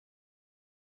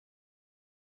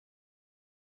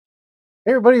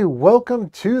Hey everybody,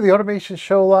 welcome to the Automation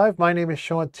Show Live. My name is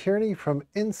Sean Tierney from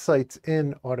Insights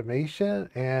in Automation,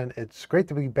 and it's great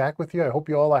to be back with you. I hope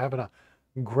you all are having a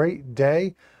great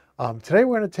day. Today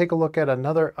we're going to take a look at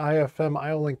another IFM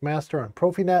IO-Link master on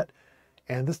PROFINET,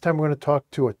 and this time we're going to talk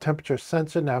to a temperature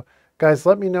sensor. Now, guys,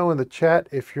 let me know in the chat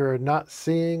if you're not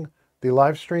seeing the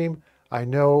live stream. I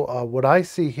know what I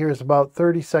see here is about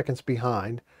 30 seconds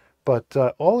behind, but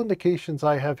all indications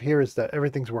I have here is that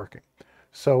everything's working.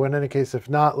 So in any case, if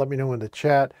not, let me know in the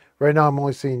chat. Right now I'm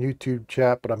only seeing YouTube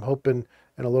chat, but I'm hoping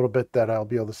in a little bit that I'll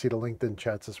be able to see the LinkedIn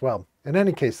chats as well. In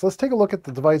any case, let's take a look at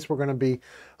the device we're going to be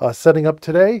setting up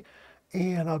today.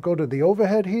 And I'll go to the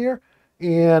overhead here,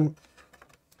 and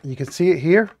you can see it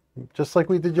here, just like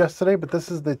we did yesterday, but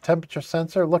this is the temperature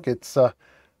sensor. Look, it's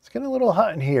getting a little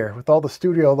hot in here with all the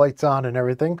studio lights on and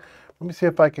everything. Let me see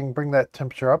if I can bring that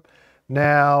temperature up.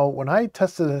 Now, when I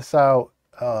tested this out,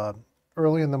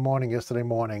 early in the morning, yesterday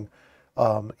morning,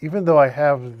 even though I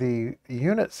have the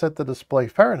unit set to display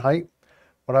Fahrenheit,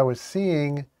 what I was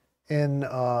seeing in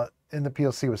the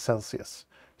PLC was Celsius.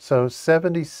 So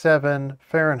 77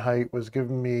 Fahrenheit was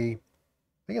giving me, I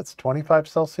think it's 25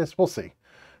 Celsius, we'll see.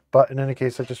 But in any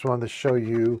case, I just wanted to show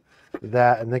you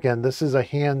that. And again, this is a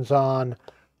hands-on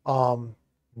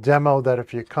demo that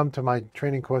if you come to my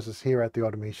training courses here at the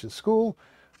Automation School,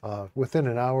 within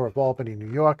an hour of Albany,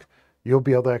 New York, you'll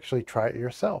be able to actually try it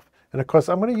yourself. And of course,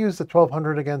 I'm going to use the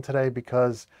 1200 again today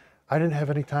because I didn't have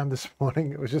any time this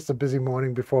morning. It was just a busy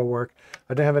morning before work.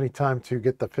 I didn't have any time to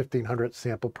get the 1500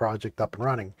 sample project up and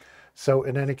running. So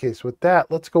in any case, with that,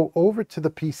 let's go over to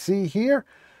the PC here.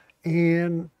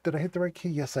 And did I hit the right key?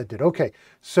 Yes, I did. Okay,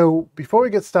 so before we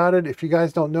get started, if you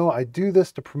guys don't know, I do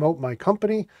this to promote my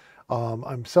company.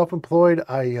 I'm self-employed.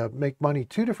 I make money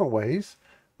two different ways.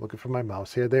 Looking for my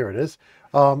mouse here. There it is.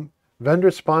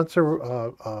 Vendors sponsor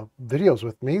videos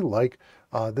with me, like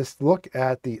this look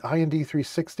at the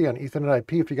IND360 on Ethernet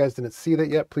IP. If you guys didn't see that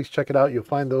yet, please check it out. You'll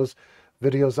find those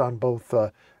videos on both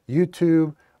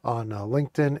YouTube, on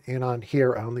LinkedIn, and on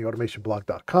here on the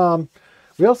automationblog.com.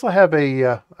 We also have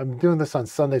I'm doing this on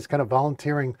Sundays, kind of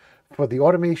volunteering for the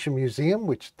Automation Museum,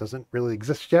 which doesn't really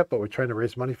exist yet, but we're trying to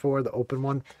raise money for the open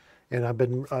one. And I've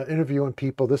been interviewing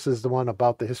people. This is the one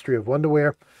about the history of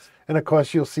Wonderware. And of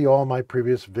course, you'll see all my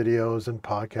previous videos and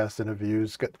podcast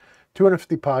interviews. Got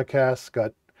 250 podcasts,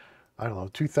 got, I don't know,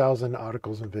 2,000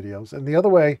 articles and videos. And the other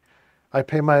way I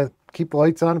keep the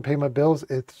lights on and pay my bills,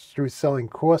 it's through selling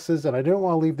courses. And I didn't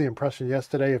want to leave the impression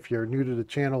yesterday, if you're new to the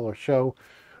channel or show,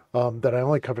 that I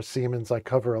only cover Siemens. I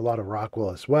cover a lot of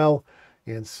Rockwell as well.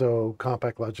 And so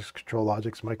Compact Logics, Control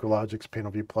Logics, Micrologics,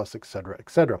 PanelView Plus, etc.,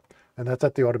 etc. And that's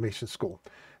at the Automation School.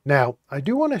 Now, I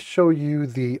do want to show you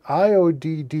the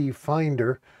IODD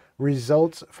Finder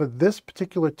results for this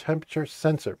particular temperature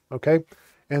sensor, okay?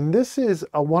 And this is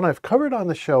a one I've covered on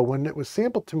the show when it was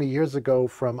sampled to me years ago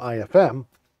from IFM.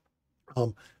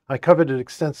 I covered it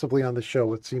extensively on the show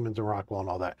with Siemens and Rockwell and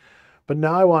all that. But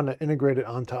now I want to integrate it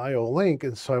onto IO-Link,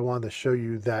 and so I wanted to show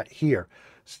you that here.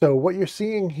 So what you're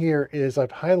seeing here is I've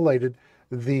highlighted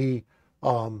the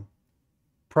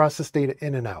process data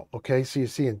in and out, okay? So you're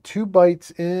seeing 2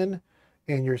 bytes in,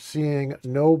 and you're seeing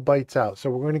no bytes out. So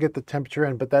we're going to get the temperature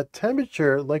in, but that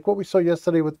temperature, like what we saw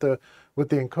yesterday with the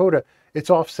encoder, it's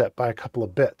offset by a couple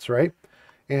of bits, right?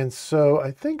 And so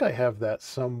I think I have that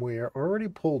somewhere already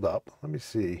pulled up. Let me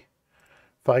see.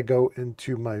 If I go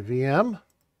into my VM,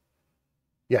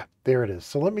 yeah, there it is.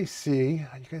 So let me see.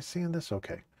 Are you guys seeing this?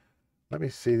 Okay. Let me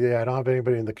see. Yeah, I don't have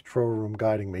anybody in the control room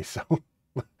guiding me, so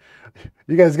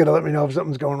you guys got to let me know if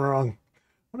something's going wrong.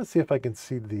 I want to see if I can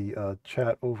see the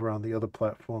chat over on the other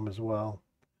platform as well.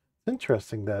 It's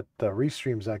interesting that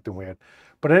Restream's acting weird.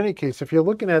 But in any case, if you're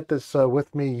looking at this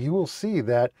with me, you will see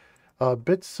that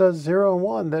bits 0 and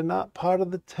 1, they're not part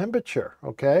of the temperature,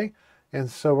 okay? And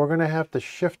so we're going to have to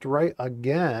shift right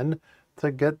again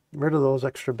to get rid of those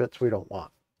extra bits we don't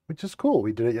want, which is cool.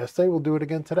 We did it yesterday. We'll do it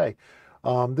again today,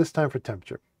 this time for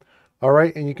temperature. All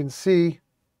right, and you can see,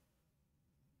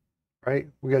 right,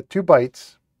 we got 2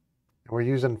 bytes, and we're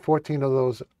using 14 of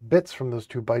those bits from those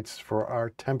 2 bytes for our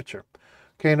temperature.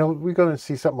 Okay, now we're going to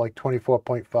see something like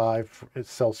 24.5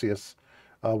 Celsius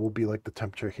will be like the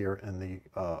temperature here in the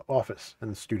office, in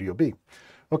the Studio B.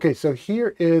 Okay, so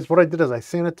here is what I did is I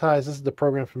sanitized. This is the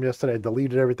program from yesterday. I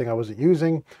deleted everything I wasn't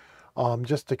using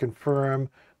just to confirm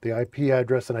the IP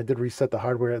address, and I did reset the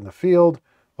hardware in the field,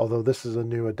 although this is a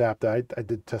new adapter. I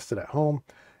did test it at home,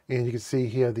 and you can see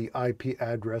here the IP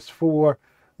address for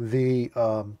the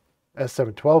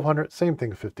S7-1200, same thing,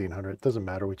 1500. It doesn't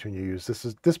matter which one you use.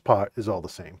 This part is all the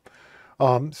same.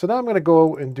 So now I'm going to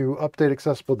go and do update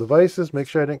accessible devices, make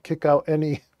sure I didn't kick out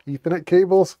any Ethernet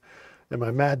cables. in my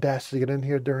mad dash to get in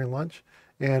here during lunch.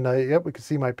 And yep, we can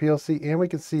see my PLC and we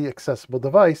can see accessible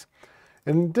device.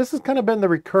 And this has kind of been the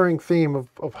recurring theme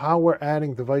of how we're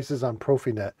adding devices on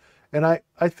PROFINET. And I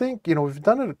think, you know, we've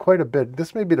done it quite a bit.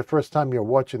 This may be the first time you're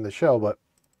watching the show, but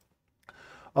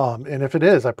and if it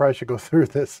is, I probably should go through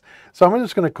this. So I'm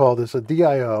just going to call this a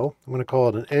DIO. I'm going to call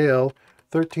it an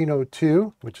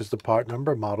AL1302, which is the part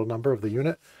number, model number of the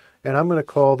unit. And I'm going to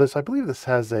call this, I believe this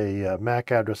has a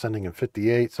MAC address ending in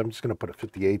 58, so I'm just going to put a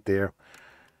 58 there.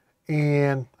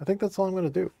 And I think that's all I'm going to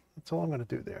do. That's all I'm going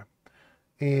to do there.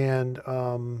 And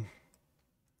I'm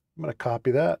going to copy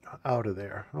that out of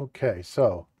there. Okay,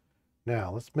 so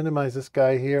now let's minimize this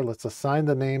guy here. Let's assign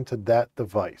the name to that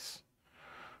device.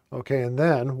 Okay, and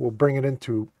then we'll bring it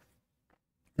into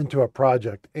our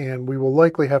project. And we will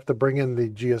likely have to bring in the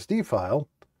GSD file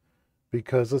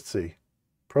because, let's see,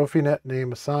 PROFINET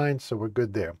name assigned, so we're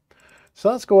good there.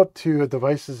 So let's go up to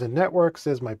devices and networks.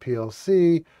 There's my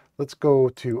PLC. Let's go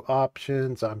to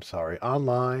options,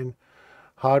 online,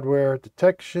 hardware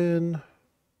detection,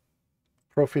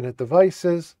 PROFINET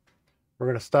devices. We're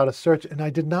going to start a search, and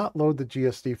I did not load the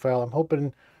GSD file. I'm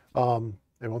hoping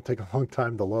it won't take a long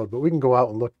time to load, but we can go out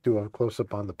and do a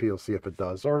close-up on the PLC if it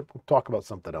does, or we'll talk about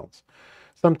something else.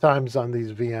 Sometimes on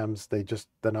these VMs,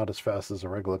 they're not as fast as a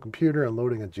regular computer, and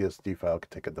loading a GSD file can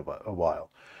take a while.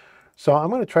 So I'm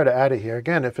going to try to add it here.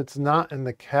 Again, if it's not in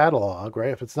the catalog,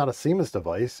 right, if it's not a Siemens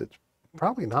device, it's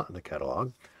probably not in the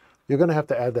catalog. You're going to have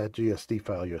to add that GSD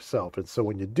file yourself. And so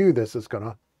when you do this, it's going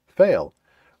to fail.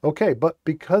 Okay, but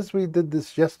because we did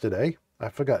this yesterday, I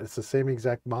forgot, it's the same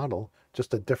exact model,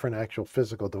 just a different actual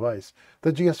physical device.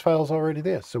 The GS file is already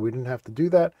there, so we didn't have to do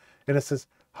that. And it says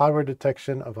hardware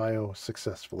detection of IO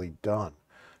successfully done.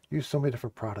 Use so many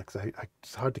different products,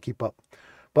 it's hard to keep up.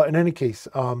 But in any case,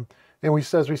 and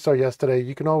as we saw yesterday,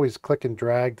 you can always click and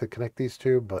drag to connect these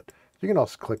two, but you can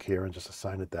also click here and just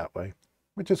assign it that way,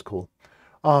 which is cool.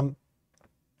 And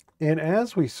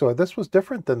as we saw, this was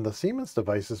different than the Siemens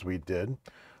devices we did.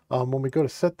 When we go to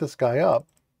set this guy up,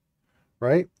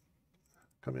 right?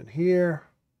 Come in here.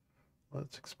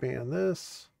 Let's expand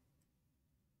this.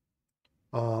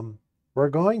 We're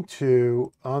going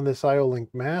to, on this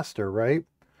IO-Link master, right?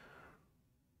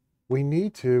 We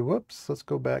need to, whoops, let's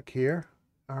go back here.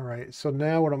 All right, so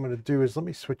now what I'm going to do is let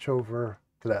me switch over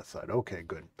to that side. Okay,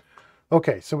 good.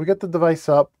 Okay, so we got the device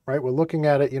up, right? We're looking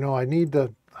at it. You know, I've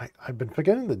been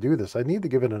forgetting to do this. I need to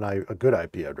give it a good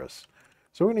IP address.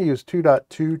 So we're going to use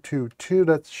 2.222.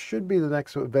 That should be the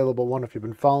next available one. If you've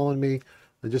been following me,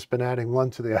 I've just been adding one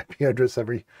to the IP address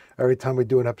every time we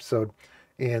do an episode.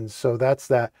 And so that's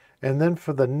that. And then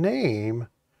for the name,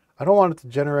 I don't want it to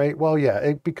generate, well,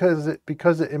 yeah, because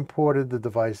it imported the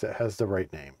device that has the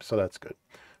right name. So that's good.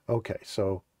 Okay,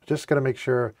 so just going to make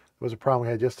sure, there was a problem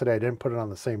we had yesterday. I didn't put it on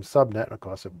the same subnet, and of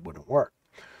course it wouldn't work.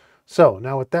 So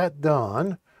now with that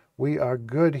done, we are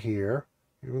good here.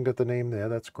 You even got the name there,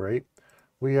 that's great.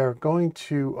 We are going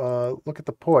to look at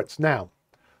the ports. Now,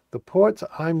 the port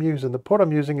I'm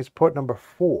using is port number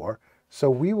 4. So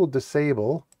we will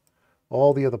disable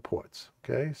all the other ports.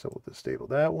 Okay, so we'll disable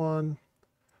that one.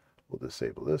 We'll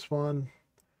disable this one.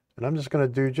 And I'm just going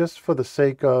to do, just for the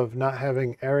sake of not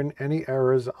having any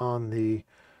errors on the,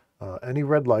 any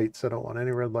red lights. I don't want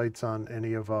any red lights on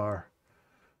any of our,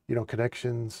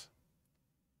 connections.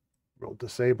 We'll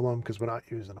disable them because we're not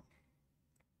using them.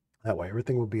 That way,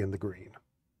 everything will be in the green.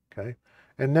 Okay.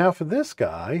 And now for this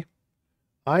guy,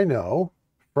 I know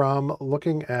from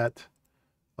looking at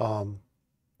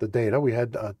the data, we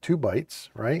had 2 bytes,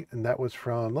 right? And that was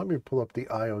from, let me pull up the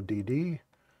IODD.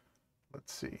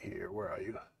 Let's see here. Where are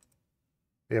you?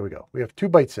 There we go. We have 2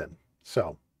 bytes in.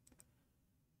 So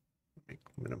let me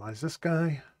minimize this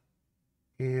guy.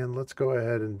 And let's go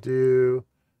ahead and do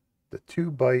the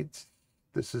 2 bytes.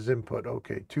 This is input.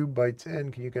 Okay, 2 bytes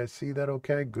in. Can you guys see that?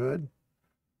 Okay, good.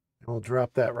 And we'll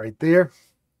drop that right there.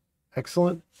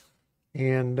 Excellent.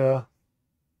 And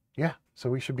yeah, so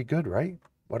we should be good, right?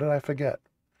 What did I forget?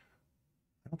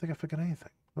 I don't think I forgot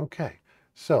anything. Okay,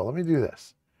 so let me do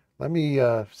this. Let me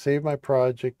save my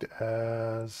project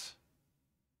as,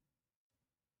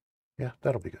 yeah,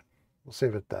 that'll be good. We'll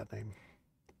save it that name.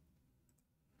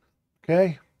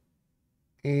 Okay.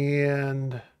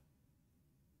 And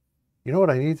you know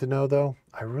what I need to know, though?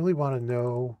 I really want to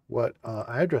know what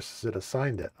addresses it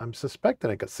assigned it. I'm suspecting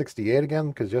it got 68 again,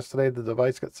 because yesterday the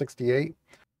device got 68,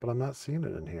 but I'm not seeing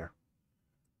it in here.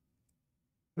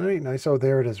 All right, nice. Oh,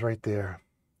 there it is right there.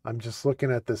 I'm just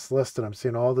looking at this list, and I'm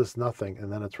seeing all this nothing,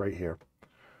 and then it's right here.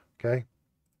 Okay?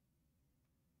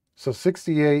 So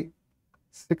 68,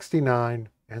 69,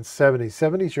 and 70.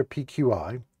 70 is your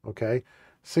PQI, okay?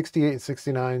 68 and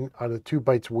 69 are the 2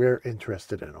 bytes we're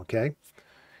interested in, okay?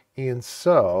 And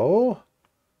so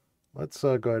let's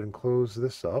go ahead and close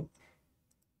this up.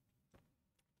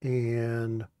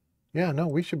 And yeah, no,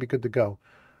 we should be good to go.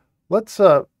 Let's,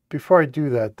 before I do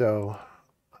that though,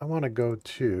 I want to go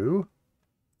to,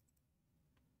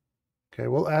 okay,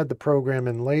 we'll add the program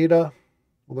in later.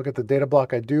 We'll look at the data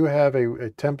block. I do have a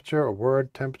temperature, a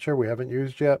word temperature we haven't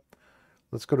used yet.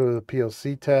 Let's go to the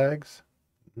PLC tags.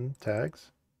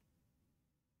 Tags.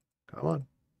 Come on.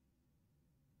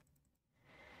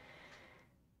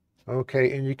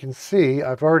 Okay, and you can see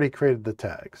I've already created the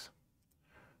tags.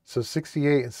 So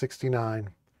 68 and 69.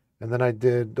 And then I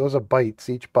did, those are bytes,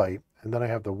 each byte. And then I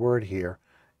have the word here.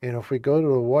 And if we go to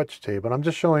the watch table, and I'm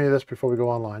just showing you this before we go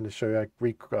online to show you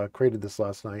I created this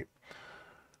last night.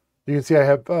 You can see I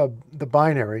have the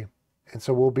binary. And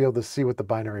so we'll be able to see what the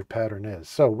binary pattern is.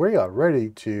 So we are ready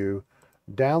to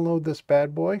download this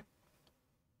bad boy.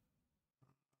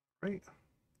 Right.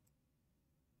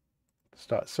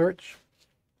 Start search.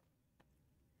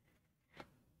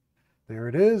 There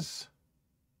it is.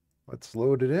 Let's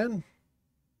load it in.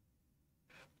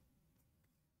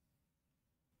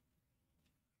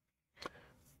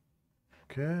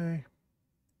 Okay.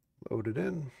 Load it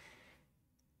in.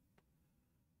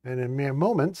 And in mere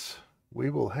moments, we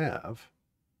will have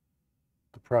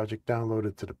the project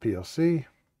downloaded to the PLC.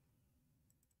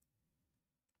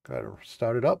 Got to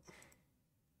start it up.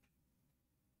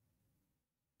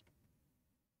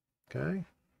 Okay.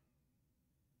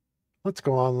 Let's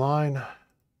go online.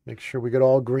 Make sure we get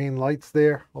all green lights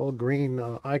there, all green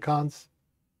icons.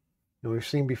 You know, we've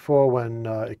seen before when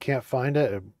it can't find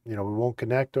it, you know, we won't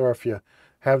connect, or if you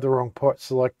have the wrong port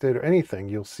selected or anything,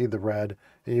 you'll see the red,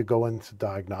 and you go into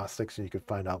diagnostics and you can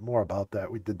find out more about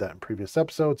that. We did that in previous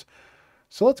episodes.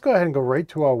 So let's go ahead and go right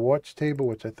to our watch table,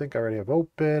 which I think I already have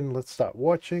open. Let's start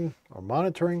watching or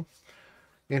monitoring.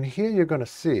 And here you're going to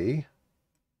see,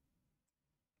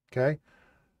 okay,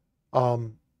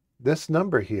 this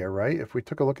number here, right? If we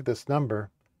took a look at this number,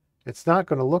 it's not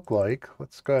going to look like,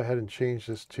 let's go ahead and change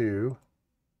this to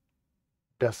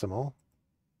decimal.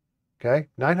 Okay,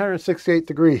 968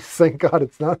 degrees. Thank God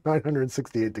it's not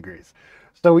 968 degrees.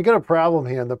 So we got a problem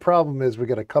here, and the problem is we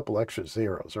got a couple extra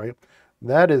zeros, right?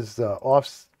 That is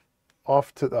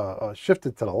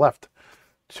shifted to the left.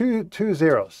 Two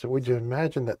zeros. So would you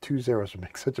imagine that 2 zeros would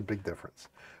make such a big difference?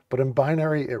 But in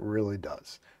binary, it really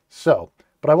does. So,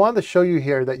 but I wanted to show you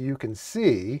here that you can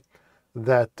see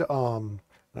that, I'm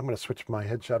going to switch my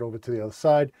headshot over to the other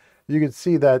side. You can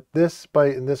see that this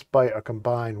byte and this byte are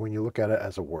combined when you look at it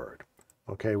as a word,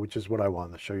 okay, which is what I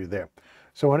wanted to show you there.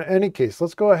 So in any case,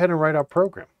 let's go ahead and write our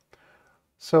program.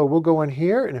 So we'll go in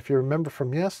here, and if you remember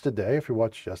from yesterday, if you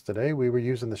watched yesterday, we were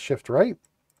using the shift right,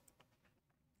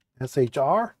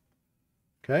 SHR,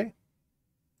 okay,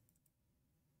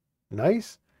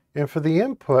 nice. And for the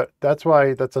input, that's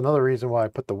another reason why I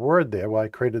put the word there, why I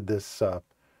created this,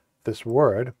 this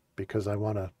word, because I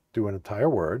want to do an entire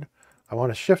word. I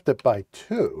want to shift it by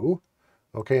 2,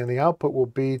 okay, and the output will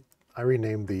be, I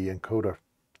renamed the encoder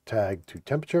tag to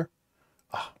temperature.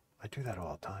 Oh, I do that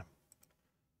all the time.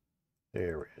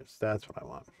 There it is. That's what I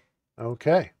want.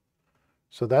 Okay,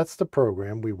 so that's the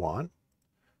program we want.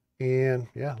 And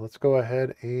yeah, let's go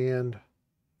ahead and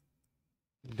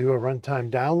do a runtime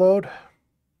download.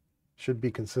 Should be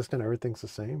consistent. Everything's the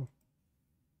same.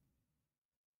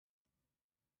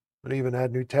 But even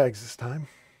add new tags this time.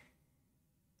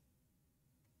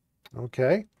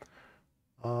 Okay.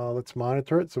 Let's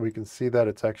monitor it so we can see that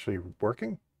it's actually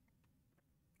working.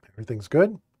 Everything's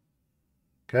good.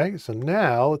 Okay, so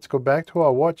now let's go back to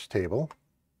our watch table.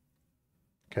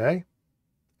 Okay,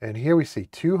 and here we see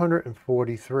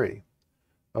 243.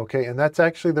 Okay, and that's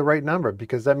actually the right number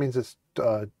because that means it's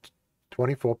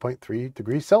 24.3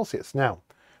 degrees Celsius. Now,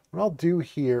 what I'll do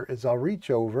here is I'll reach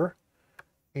over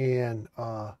and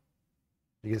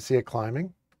you can see it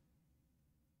climbing.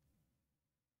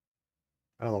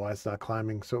 I don't know why it's not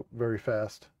climbing so very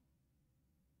fast.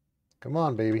 Come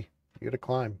on, baby. You gotta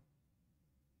climb.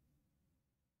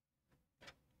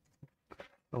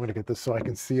 I'm going to get this so I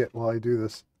can see it while I do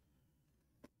this.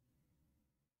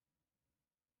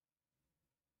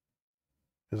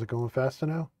 Is it going faster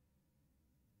now?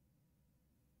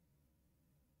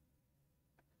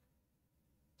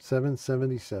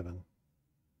 $7.77.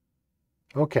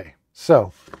 Okay,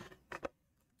 so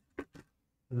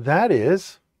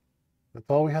that's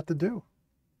all we have to do.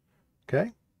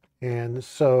 Okay, and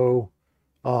so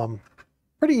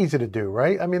pretty easy to do,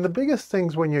 right? I mean, the biggest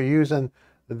things when you're using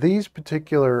these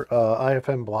particular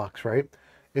IFM blocks, right,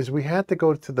 is we had to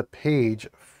go to the page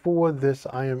for this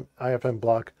IFM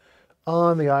block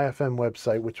on the IFM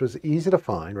website, which was easy to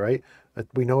find, right?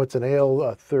 We know it's an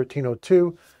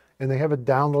AL1302, and they have a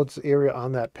downloads area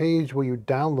on that page where you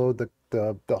download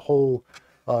the whole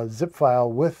zip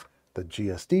file with the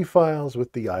GSD files,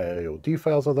 with the IOD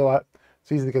files, although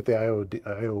it's easy to get the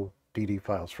IODD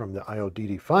files from the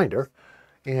IODD Finder.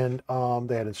 And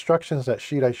they had instructions. That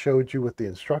sheet I showed you with the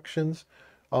instructions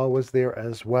was there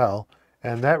as well.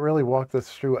 And that really walked us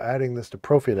through adding this to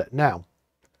PROFINET. Now,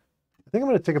 I think I'm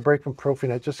going to take a break from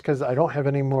PROFINET just because I don't have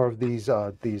any more of these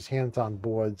hands-on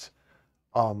boards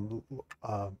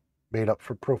made up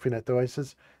for PROFINET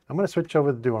devices. I'm going to switch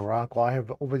over to doing Rockwell. I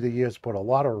have over the years put a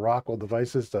lot of Rockwell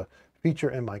devices to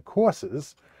feature in my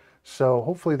courses. So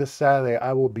hopefully this Saturday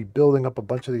I will be building up a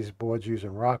bunch of these boards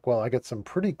using Rockwell. I got some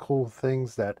pretty cool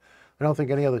things that I don't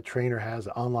think any other trainer has,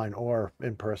 online or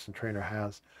in-person trainer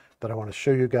has, that I want to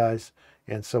show you guys.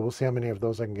 And so we'll see how many of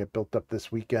those I can get built up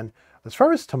this weekend. As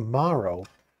far as tomorrow,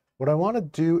 what I want to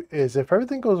do is, if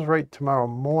everything goes right tomorrow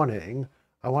morning,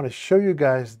 I want to show you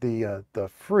guys the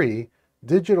free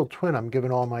digital twin I'm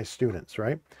giving all my students,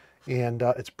 right? And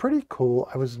it's pretty cool.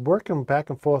 I was working back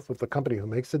and forth with the company who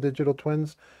makes the digital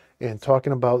twins and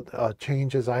talking about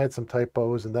changes. I had some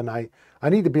typos, and then I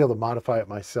need to be able to modify it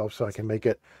myself so I can make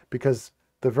it, because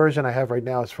the version I have right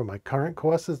now is for my current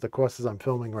courses, the courses I'm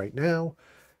filming right now,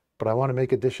 but I want to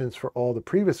make additions for all the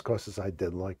previous courses I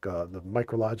did, like the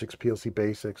Micrologics, PLC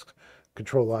Basics,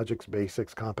 Control Logics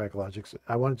Basics, Compact Logics.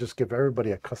 I want to just give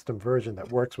everybody a custom version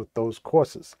that works with those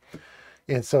courses.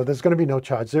 And so there's going to be no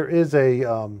charge. There's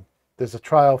a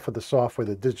trial for the software,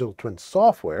 the digital twin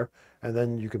software, and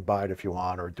then you can buy it if you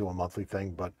want or do a monthly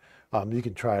thing, but you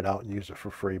can try it out and use it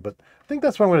for free. But I think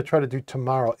that's what I'm going to try to do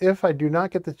tomorrow. If I do not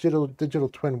get the digital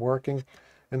twin working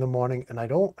in the morning and I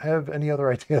don't have any other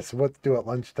ideas of what to do at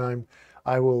lunchtime,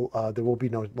 there will be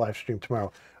no live stream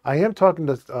tomorrow. I am talking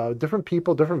to different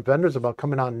people, different vendors about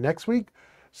coming on next week.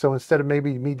 So instead of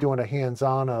maybe me doing a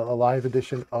hands-on, a live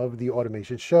edition of the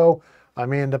automation show, I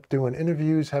may end up doing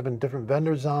interviews, having different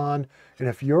vendors on. And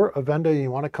if you're a vendor and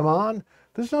you want to come on,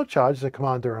 there's no charge to come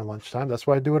on during lunchtime. That's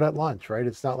why I do it at lunch, right?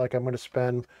 It's not like I'm going to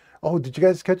spend... Oh, did you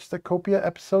guys catch the Copia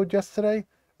episode yesterday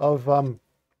of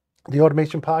the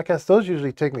automation podcast? Those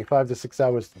usually take me 5 to 6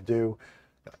 hours to do.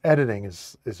 Editing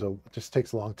just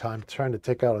takes a long time. Trying to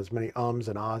take out as many ums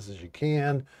and ahs as you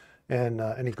can, and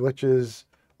any glitches.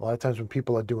 A lot of times when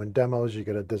people are doing demos,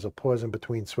 there's a pause in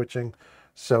between switching.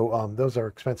 So those are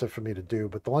expensive for me to do.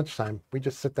 But the lunchtime, we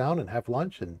just sit down and have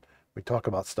lunch and we talk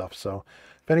about stuff. So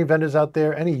if any vendors out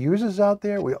there, any users out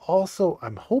there,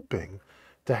 I'm hoping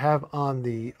to have on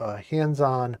the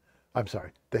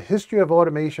the History of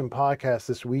Automation podcast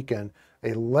this weekend,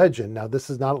 a legend. Now, this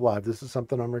is not live. This is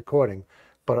something I'm recording.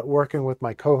 But working with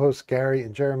my co-hosts, Gary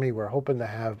and Jeremy, we're hoping to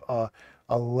have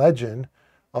a legend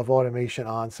of automation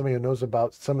on, somebody who knows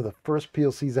about some of the first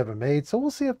PLCs ever made. So we'll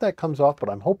see if that comes off, but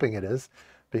I'm hoping it is,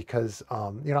 because,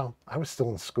 I was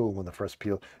still in school when the first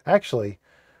PLC, actually,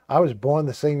 I was born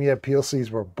the same year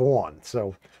PLCs were born.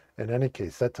 So in any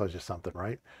case, that tells you something,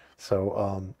 right?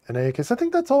 So in any case, I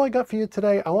think that's all I got for you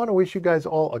today. I want to wish you guys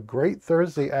all a great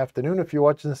Thursday afternoon. If you're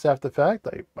watching this after the fact,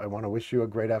 I want to wish you a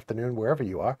great afternoon wherever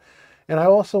you are. And I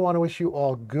also want to wish you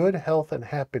all good health and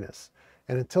happiness.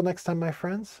 And until next time, my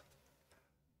friends,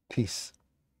 peace.